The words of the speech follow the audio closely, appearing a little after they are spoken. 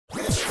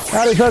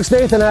Howdy folks,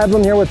 Nathan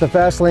Adlam here with the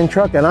Fast Lane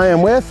Truck, and I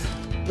am with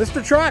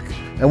Mr. Truck.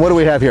 And what do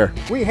we have here?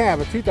 We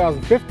have a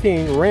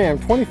 2015 Ram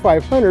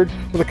 2500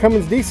 with a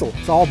Cummins diesel.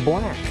 It's all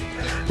black.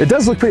 It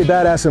does look pretty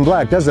badass in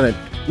black, doesn't it?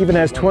 Even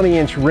has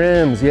 20-inch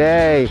rims,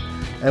 yay.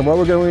 And what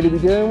we're going to be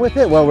doing with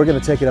it? Well, we're going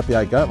to take it up the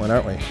Ike Gauntlet,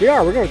 aren't we? We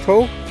are. We're going to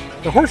tow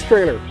the horse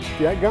trailer,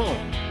 the Ike Gauntlet.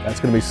 That's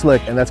going to be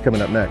slick, and that's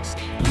coming up next.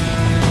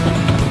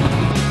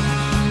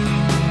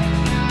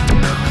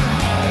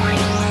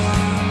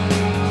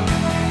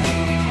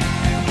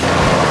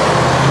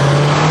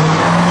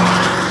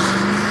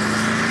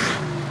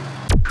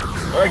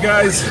 All right,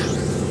 guys,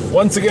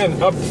 once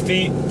again up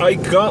the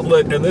Ike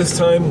Gauntlet, and this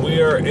time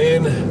we are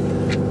in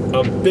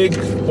a big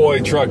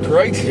boy truck,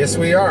 right? Yes,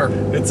 we are.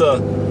 It's a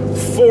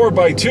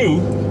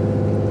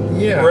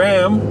 4x2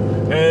 Ram,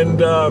 and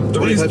the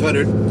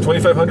 2500.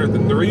 2500.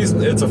 And the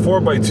reason it's a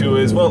 4x2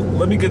 is, well,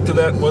 let me get to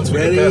that once we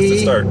get past the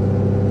start.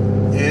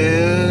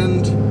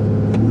 And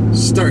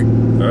start.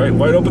 All right,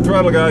 wide open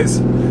throttle, guys.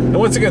 And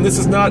once again, this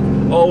is not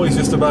always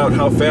just about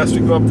how fast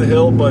we go up the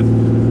hill, but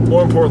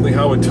more importantly,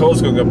 how it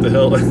tows going up the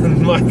hill.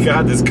 And my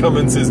God, this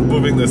Cummins is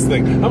moving this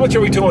thing. How much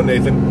are we towing,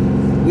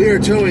 Nathan? We are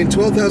towing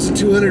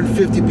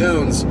 12,250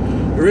 pounds.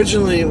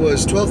 Originally it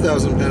was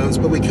 12,000 pounds,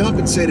 but we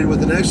compensated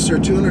with an extra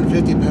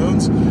 250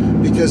 pounds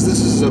because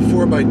this is a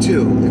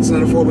 4x2. It's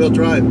not a four-wheel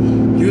drive.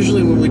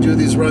 Usually when we do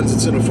these runs,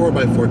 it's in a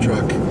 4x4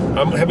 truck.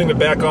 I'm having to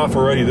back off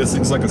already. This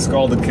thing's like a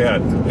scalded cat.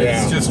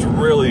 Yeah. It's just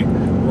really,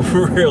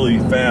 really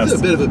fast.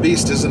 It's a bit of a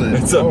beast, isn't it?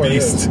 It's a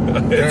beast.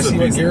 Can I see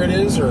what gear it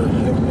is? Or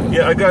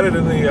yeah, I got it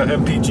in the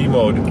MPG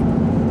mode.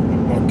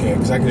 Okay,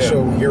 because I can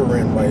show gear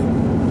in by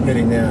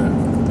hitting that.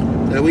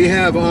 Now we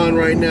have on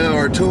right now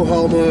our tow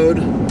haul mode,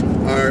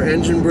 our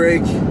engine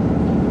brake,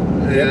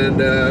 and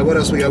what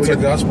else we got? We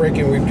got dust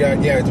braking. We've got,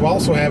 we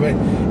also have it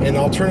an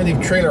alternative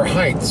trailer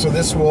height. So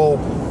this will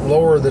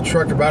lower the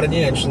truck about an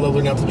inch,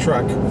 leveling out the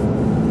truck,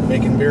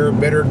 making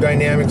better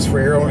dynamics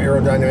for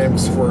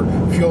aerodynamics, for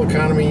fuel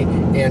economy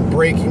and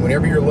braking.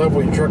 Whenever you're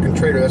level your truck and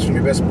trailer, that's when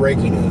your best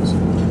braking is.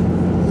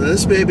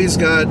 This baby's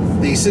got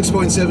the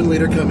 6.7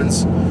 liter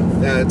Cummins.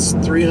 That's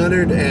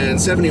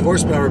 370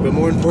 horsepower, but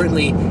more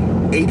importantly,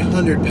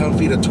 800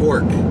 pound-feet of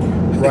torque.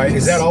 Right.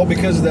 Is that all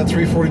because of that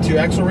 342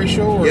 axle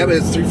ratio? Or yeah, but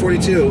it's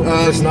 342.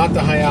 it's not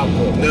the high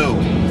output. No.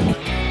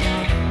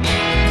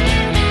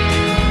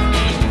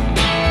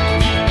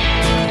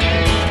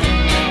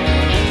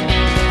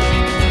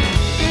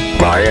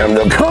 I am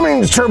the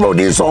Cummins turbo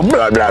diesel,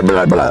 blah, blah,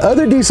 blah, blah.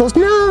 Other diesels,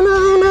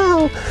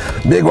 no.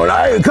 Big one,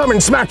 I come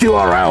and smack you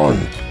all around.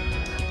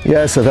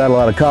 Yes, I've had a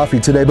lot of coffee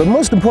today, but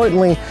most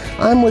importantly,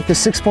 I'm with the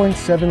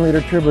 6.7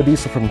 liter turbo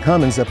diesel from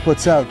Cummins that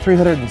puts out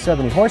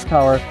 370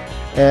 horsepower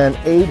and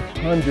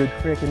 800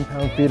 freaking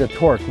pound-feet of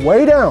torque,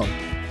 way down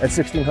at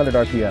 1600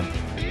 RPM.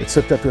 It's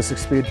hooked up to a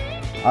 6-speed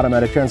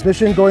automatic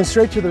transmission going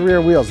straight to the rear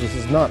wheels. This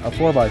is not a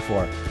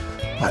 4x4.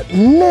 But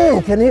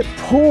man, can it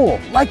pull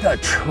like a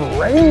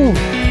train.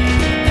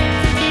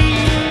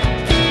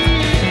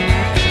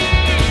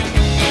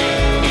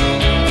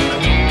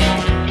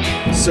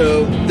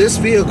 So this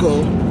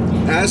vehicle,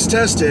 as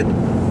tested,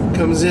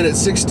 comes in at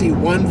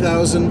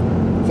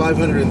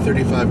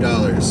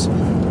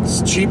 $61,535.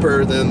 It's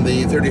cheaper than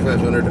the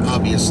 3,500,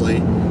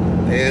 obviously.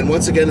 And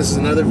once again, this is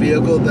another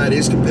vehicle that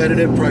is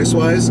competitive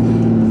price-wise.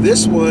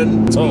 This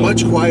one is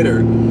much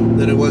quieter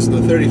than it was in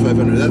the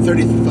 3,500. That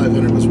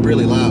 3,500 was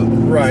really loud.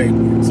 Right.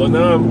 So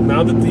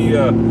now that the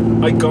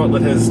Ike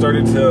Gauntlet has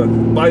started to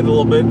bite a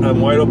little bit,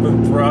 I'm wide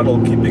open throttle,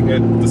 keeping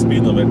it the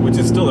speed limit, which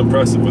is still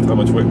impressive with how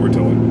much weight we're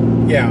towing.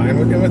 Yeah, and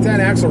with that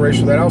axle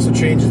ratio, that also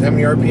changes how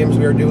many RPMs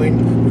we are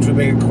doing, which would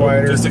make it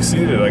quieter. Just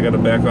exceeded it. I got to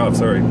back off.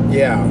 Sorry.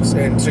 Yeah,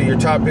 and so your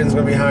top end's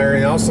going to be higher,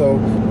 and also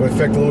will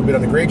affect a little bit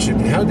on the grade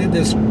shifting. How did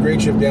this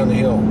grade shift down the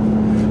hill?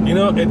 You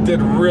know, it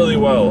did really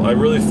well. I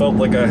really felt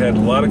like I had a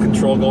lot of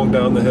control going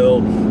down the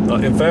hill.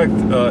 In fact,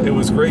 it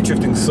was grade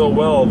shifting so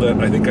well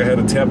that I think I had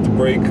to tap the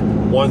brake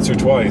once or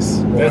twice.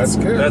 Well, that's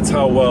good. That's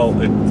how well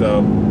it.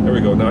 There we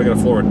go. Now I got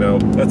to floor it now.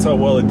 That's how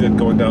well it did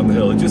going down the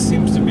hill. It just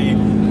seems to be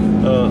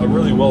a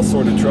really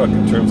well-sorted truck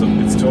in terms of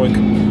its towing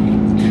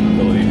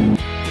capability.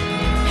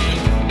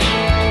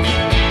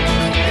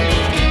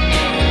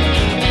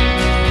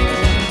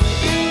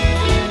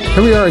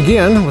 Here we are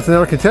again with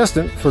another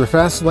contestant for the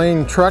Fast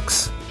Lane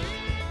Trucks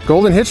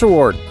Golden Hitch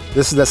Award.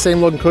 This is that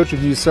same loading coach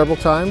we've used several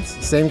times,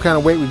 the same kind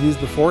of weight we've used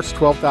before. It's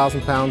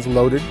 12,000 pounds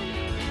loaded.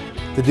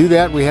 To do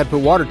that, we had to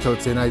put water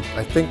totes in. I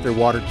think they're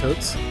water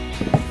totes.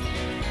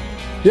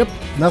 Yep,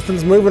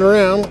 nothing's moving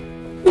around.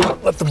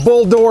 Let the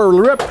bull door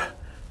rip.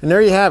 And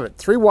there you have it,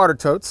 3 water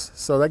totes.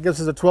 So that gives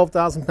us a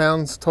 12,000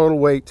 pounds total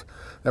weight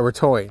that we're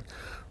towing.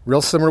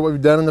 Real similar to what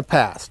we've done in the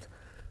past.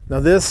 Now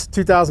this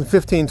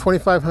 2015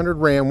 2500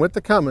 Ram with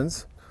the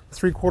Cummins,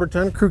 3/4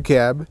 ton crew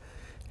cab,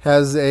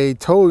 has a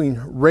towing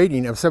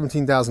rating of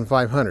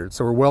 17,500,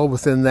 so we're well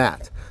within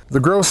that. The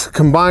gross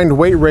combined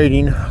weight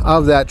rating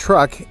of that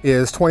truck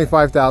is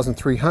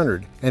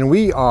 25,300, and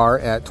we are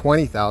at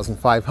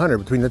 20,500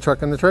 between the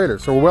truck and the trailer,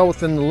 so we're well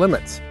within the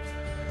limits.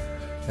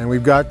 And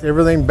we've got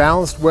everything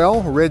balanced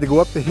well, we're ready to go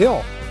up the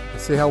hill.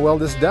 see how well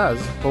this does,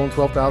 pulling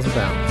 12,000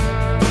 pounds.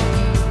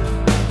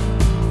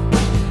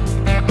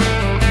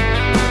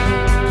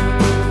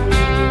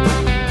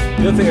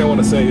 The other thing I want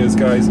to say is,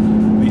 guys,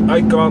 the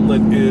Ike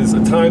Gauntlet is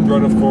a timed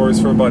run, of course,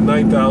 from about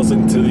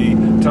 9,000 to the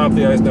top of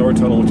the Eisenhower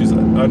Tunnel, which is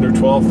under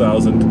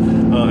 12,000,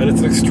 and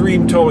it's an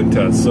extreme towing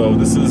test. So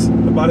this is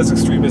about as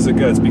extreme as it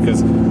gets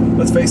because,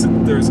 let's face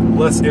it, there's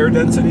less air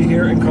density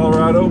here in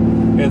Colorado,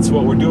 and so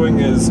what we're doing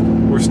is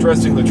we're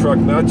stressing the truck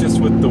not just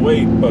with the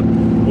weight, but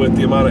with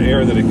the amount of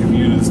air that it can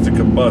use to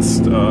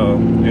combust,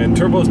 and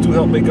turbos do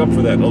help make up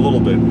for that a little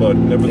bit, but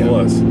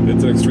nevertheless,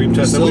 it's an extreme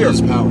test. Still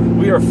has power.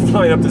 We are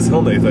flying up this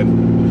hill,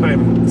 Nathan.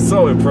 I'm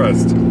so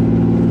impressed.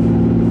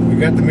 We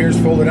got the mirrors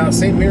folded out.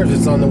 Same mirrors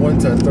it's on the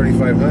 1-ton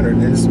 3500.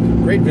 There's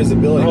great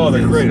visibility. Oh,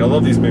 they're great. I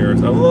love these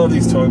mirrors. I love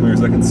these towing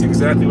mirrors. I can see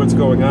exactly what's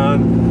going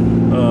on.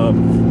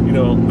 You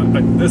know,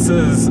 this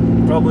is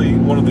probably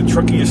one of the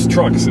truckiest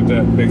trucks, if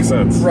that makes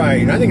sense.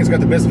 Right, and I think it's got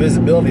the best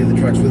visibility of the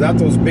trucks. Without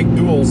those big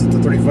duals that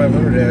the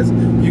 3500 has,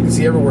 you can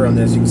see everywhere on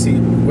this. You can see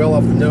well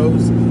off the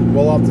nose,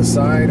 well off the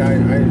side.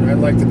 I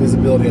like the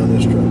visibility on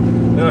this truck.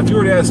 Now, if you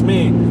were to ask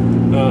me,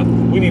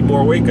 we need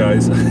more weight,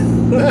 guys.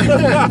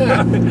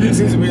 It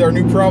seems to be our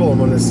new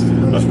problem on this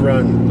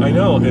run. I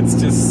know, it's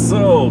just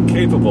so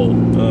capable.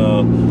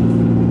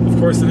 Of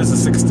course, it is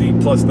a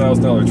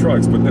 $60,000+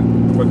 truck,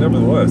 but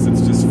nevertheless,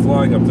 it's just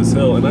flying up this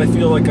hill, and I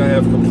feel like I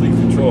have complete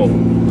control.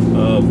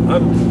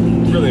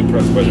 I'm really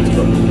impressed by this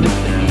truck.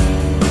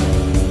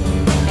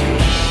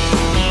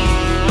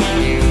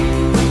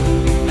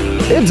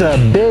 It's a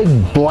big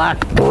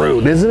black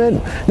brute, isn't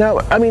it? Now,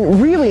 I mean,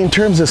 really in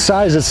terms of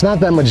size, it's not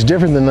that much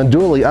different than the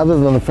dually, other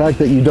than the fact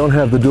that you don't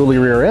have the dually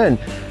rear end.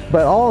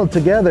 But all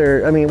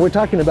together, I mean, we're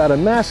talking about a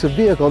massive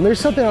vehicle, and there's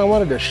something I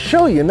wanted to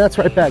show you, and that's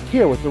right back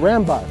here with the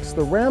Ram box.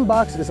 The Ram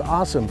box is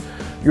awesome.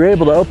 You're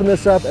able to open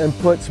this up and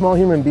put small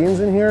human beings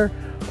in here,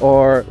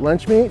 or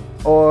lunch meat,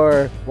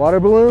 or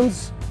water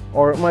balloons,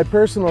 or my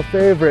personal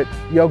favorite,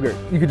 yogurt.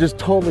 You could just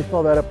totally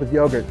fill that up with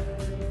yogurt.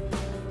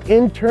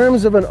 In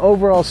terms of an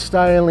overall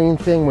styling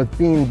thing with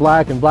being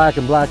black and black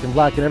and black and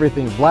black and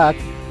everything's black,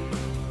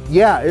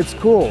 yeah, it's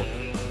cool,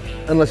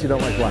 unless you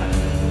don't like black.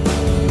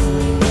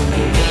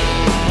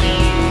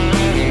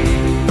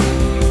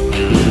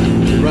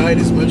 The ride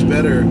is much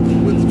better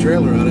with the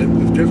trailer on it.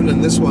 We've driven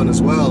in this one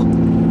as well,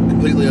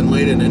 completely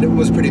unladen, and it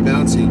was pretty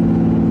bouncy.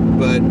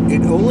 But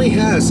it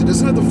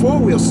doesn't have the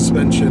four-wheel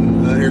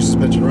suspension, air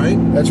suspension, right?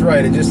 That's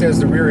right, it just has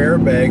the rear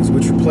airbags,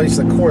 which replace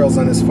the coils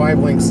on this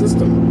 5-link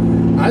system.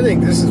 I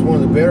think this is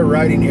one of the better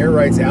riding air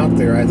rides out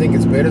there. I think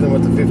it's better than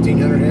what the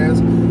 1500 has.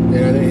 And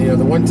I think, you know,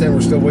 the 110,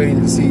 we're still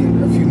waiting to see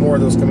a few more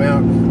of those come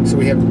out, so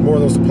we have more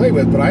of those to play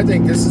with. But I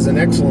think this is an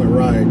excellent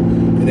ride.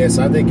 And yes,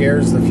 I think air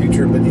is the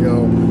future, but you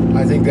know,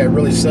 I think that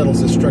really settles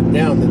this truck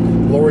down. That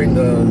lowering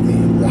the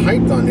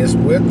height on this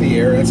with the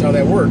air, that's how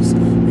that works.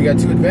 You got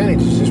two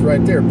advantages just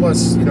right there.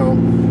 Plus, you know,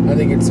 I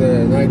think it's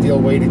an ideal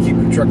way to keep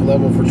your truck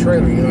level for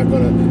trailer. You're not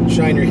going to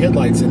shine your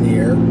headlights in the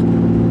air.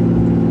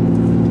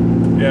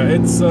 Yeah,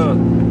 it's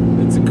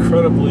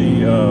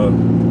incredibly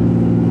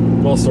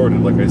well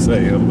sorted. Like I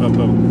say,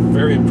 I'm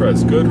very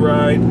impressed. Good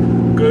ride,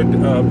 good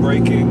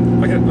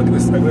braking. Look at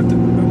this.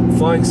 I'm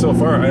flying so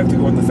far. I have to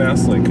go in the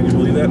fast lane. Can you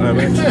believe that? I'm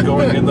actually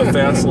going in the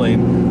fast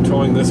lane,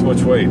 towing this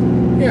much weight.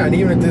 Yeah, and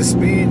even at this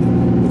speed,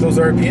 with those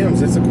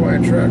RPMs, it's a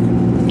quiet truck.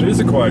 It is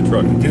a quiet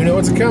truck. You do know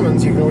it's a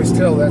Cummins. You can always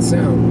tell that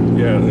sound.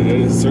 Yeah, it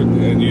is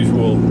certainly an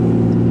unusual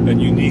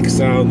and unique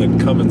sound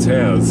that Cummins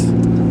has.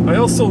 I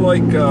also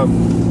like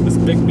this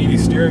big meaty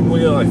steering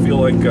wheel. I feel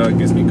like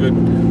gives me good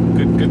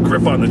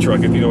grip on the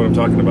truck, if you know what I'm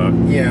talking about.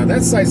 Yeah,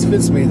 that size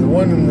fits me. The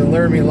one in the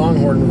Laramie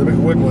Longhorn, the big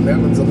wood one, that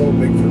one's a little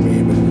big for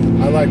me, but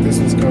I like this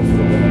one's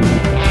comfortable.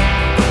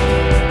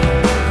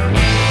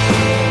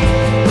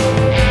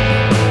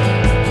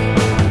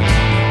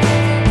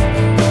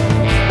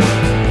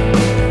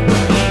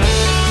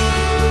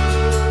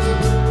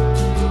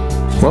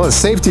 Well, it's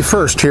safety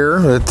first here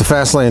at the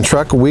Fast Lane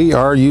Truck. We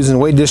are using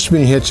weight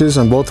distributing hitches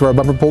on both of our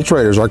bumper pull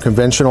trailers, our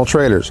conventional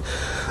trailers.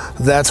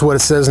 That's what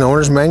it says in the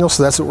owner's manual,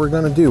 so that's what we're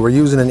going to do. We're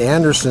using an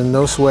Anderson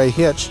no-sway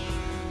hitch.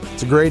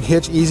 It's a great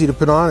hitch, easy to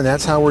put on, and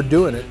that's how we're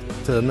doing it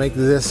to make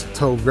this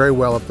tow very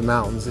well up the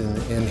mountains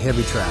in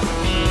heavy traffic.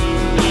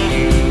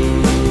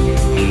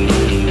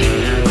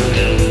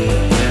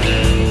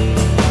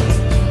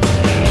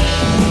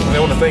 I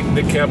want to thank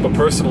Nick Campa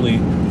personally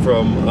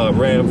from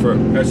Ram for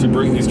actually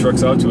bringing these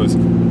trucks out to us.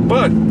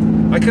 But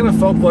I kind of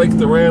felt like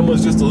the Ram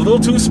was just a little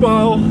too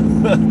small. You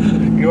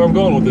know where I'm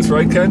going with this,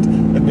 right, Kent?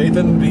 And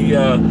Nathan,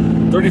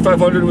 the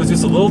 3500 was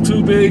just a little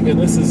too big, and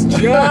this is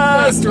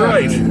just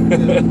right.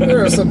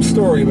 There was some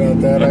story about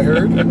that I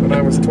heard when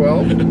I was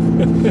 12. You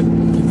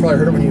probably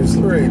heard it when you was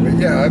 3, but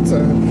yeah, that's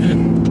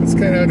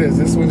kind of how it is.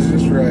 This one's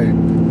just right.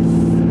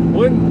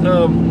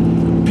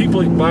 when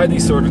people buy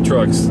these sort of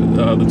trucks, the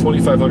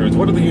 2500s,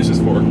 what are the uses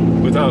for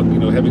without, you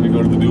know, having to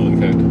go to the dueling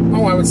kind?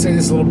 Oh, I would say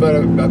this is a bit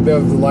of the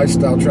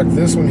lifestyle truck.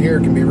 This one here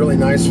can be really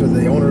nice for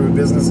the owner of a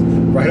business,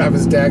 right off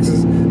his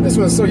taxes. This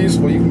one is so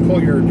useful. You can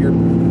pull your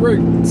very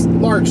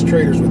large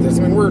trailers with this.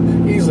 I mean, we're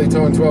easily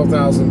towing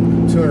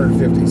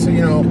 12,250. So,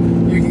 you know,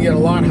 you can get a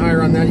lot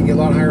higher on that. You can get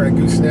a lot higher on a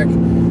gooseneck.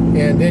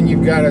 And then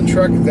you've got a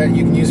truck that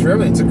you can use for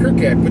everything. It's a crew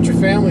cab. Put your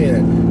family in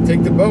it.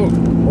 Take the boat,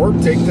 or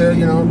take the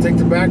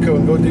backhoe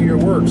and go do your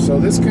work. So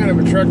this kind of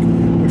a truck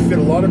would fit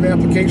a lot of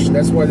application.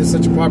 That's why this is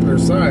such a popular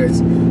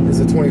size. Is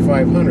a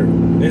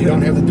 2500. You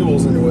don't have the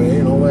duals in the way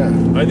and all that.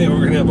 I think we're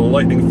going to have a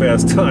lightning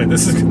fast time.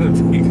 This is going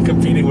to be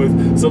competing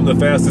with some of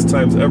the fastest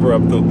times ever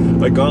up the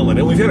Ike Gauntlet,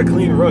 and we've had a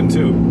clean run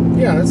too.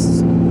 Yeah,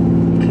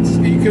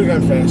 you could have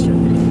gone faster.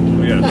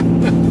 Yeah.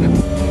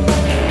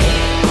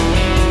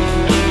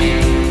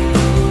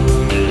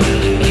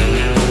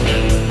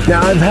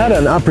 Now, I've had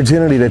an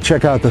opportunity to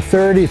check out the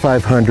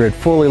 3500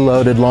 fully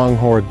loaded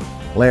Longhorn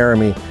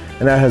Laramie,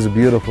 and that has a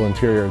beautiful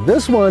interior.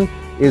 This one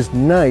is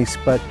nice,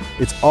 but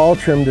it's all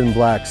trimmed in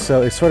black,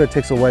 so it sort of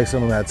takes away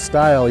some of that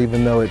style,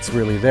 even though it's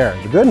really there.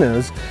 The good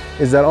news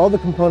is that all the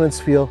components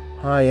feel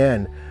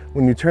high-end.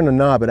 When you turn the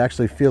knob, it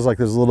actually feels like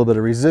there's a little bit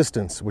of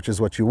resistance, which is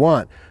what you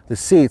want. The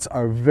seats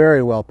are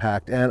very well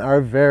packed and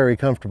are very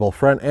comfortable,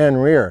 front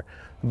and rear.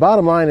 The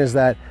bottom line is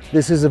that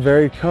this is a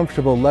very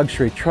comfortable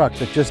luxury truck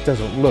that just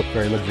doesn't look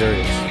very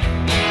luxurious.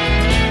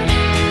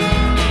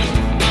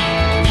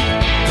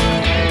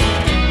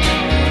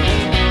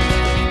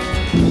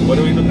 What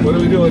are we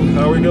doing?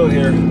 How are we doing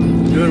here?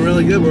 Doing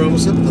really good. We're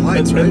almost up at the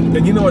lights, right?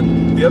 And you know what?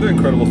 The other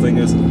incredible thing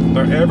is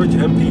our average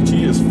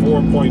MPG is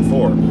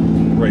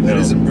 4.4 right now. That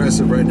is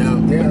impressive right now.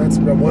 Yeah, that's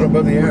about one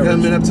above the average. We're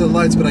coming up to the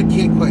lights, but I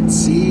can't quite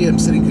see. I'm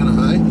sitting kind of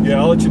high.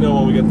 Yeah, I'll let you know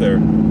when we get there.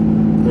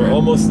 We're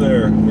almost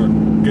there. We're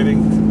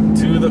getting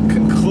to the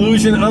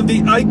conclusion of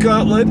the Ike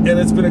Gauntlet, and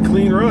it's been a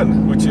clean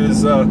run, which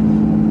is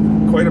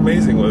quite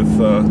amazing with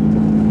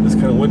this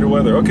kind of winter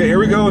weather. Okay, here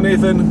we go,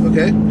 Nathan.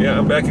 Okay. Yeah,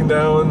 I'm backing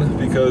down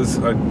because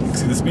I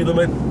see the speed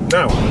limit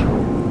now.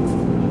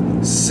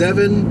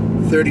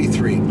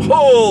 733.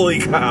 Holy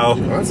cow!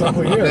 That's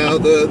awfully good. Now,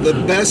 the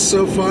best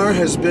so far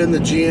has been the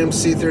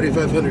GMC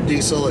 3500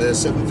 diesel at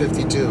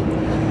 752.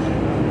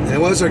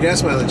 And what was our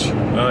gas mileage?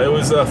 It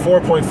was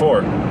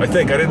 4.4, I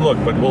think. I didn't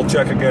look, but we'll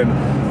check again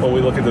when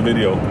we look at the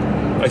video.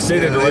 I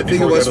stated it right I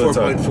think it before was we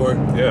got to the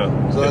 4.4. Yeah.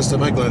 The last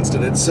time I glanced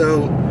at it.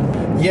 So,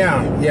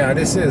 yeah,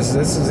 this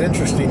is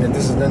interesting that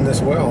this is done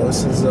this well.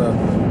 This is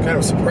kind of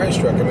a surprise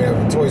truck. I mean,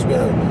 it's always been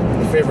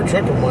a favorite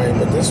truck of mine,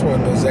 but this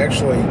one is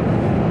actually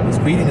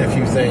beating a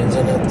few things,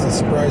 and that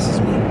surprises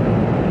me.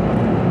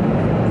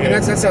 And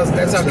that's how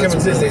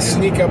Cummins is. They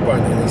sneak up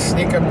on you. They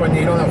sneak up on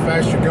you. You don't know how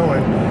fast you're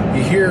going.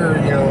 You hear,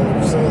 you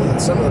know,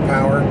 some of the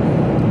power,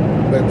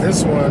 but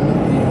this one,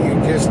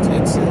 it's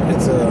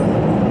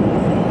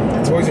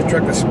always a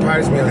truck that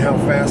surprised me on how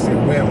fast it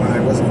went when I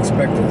wasn't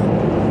expecting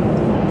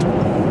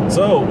it.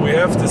 So we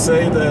have to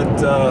say that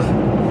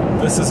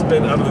this has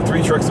been, out of the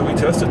 3 trucks that we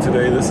tested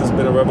today, this has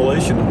been a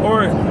revelation.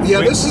 Or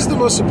yeah, this is the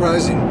most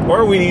surprising.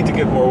 Or we need to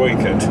get more weight,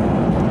 Kent.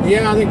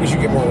 Yeah, I think we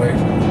should get more weight.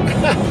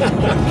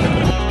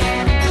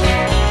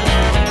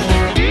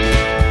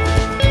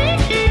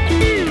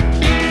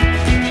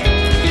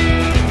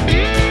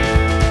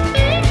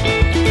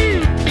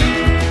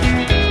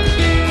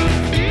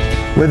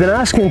 With an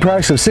asking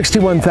price of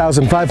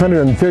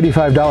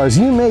 $61,535,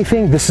 you may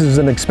think this is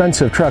an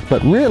expensive truck,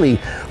 but really,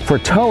 for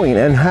towing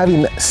and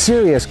having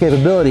serious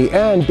capability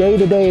and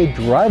day-to-day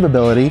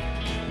drivability,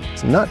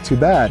 it's not too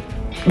bad.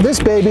 This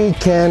baby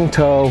can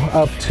tow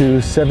up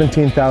to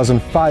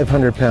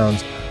 17,500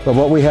 pounds, but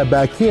what we have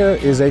back here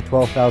is a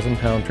 12,000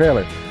 pound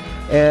trailer.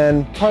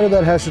 And part of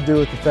that has to do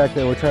with the fact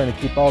that we're trying to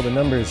keep all the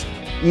numbers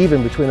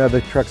even between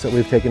other trucks that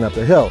we've taken up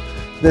the hill.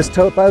 This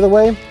tote, by the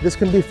way, this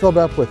can be filled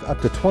up with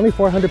up to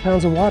 2,400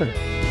 pounds of water.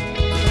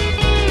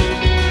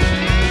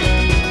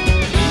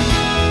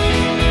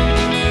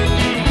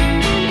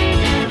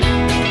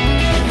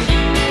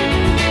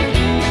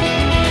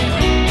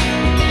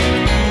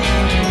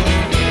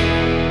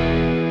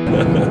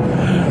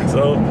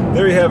 So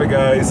there you have it,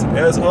 guys.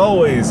 As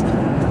always,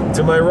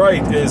 to my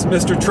right is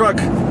Mr. Truck,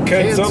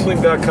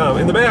 KentZundling.com.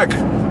 In the back,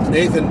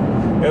 Nathan.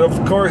 And of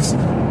course,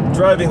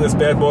 driving this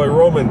bad boy,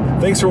 Roman.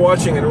 Thanks for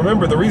watching, and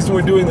remember, the reason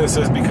we're doing this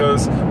is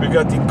because we've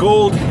got the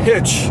Gold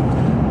Hitch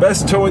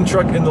Best Towing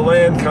Truck in the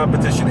Land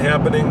competition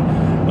happening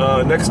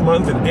next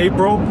month in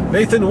April.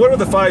 Nathan, what are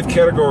the 5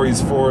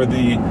 categories for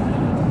the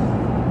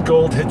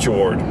Gold Hitch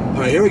Award? All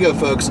right, here we go,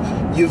 folks.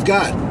 You've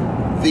got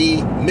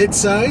the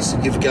mid-size,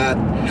 you've got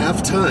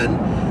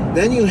half-ton,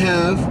 then you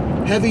have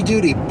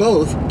heavy-duty,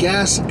 both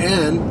gas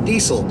and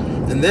diesel,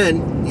 and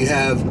then you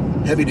have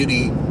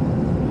heavy-duty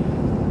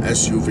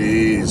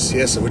SUVs.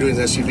 Yes, so we're doing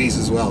SUVs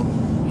as well.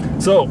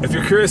 So, if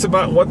you're curious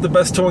about what the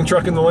best towing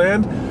truck in the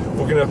land,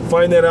 we're going to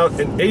find that out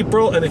in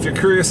April. And if you're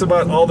curious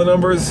about all the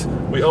numbers,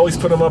 we always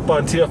put them up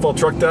on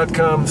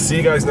TFLtruck.com. See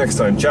you guys next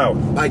time. Ciao.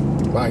 Bye.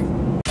 Bye.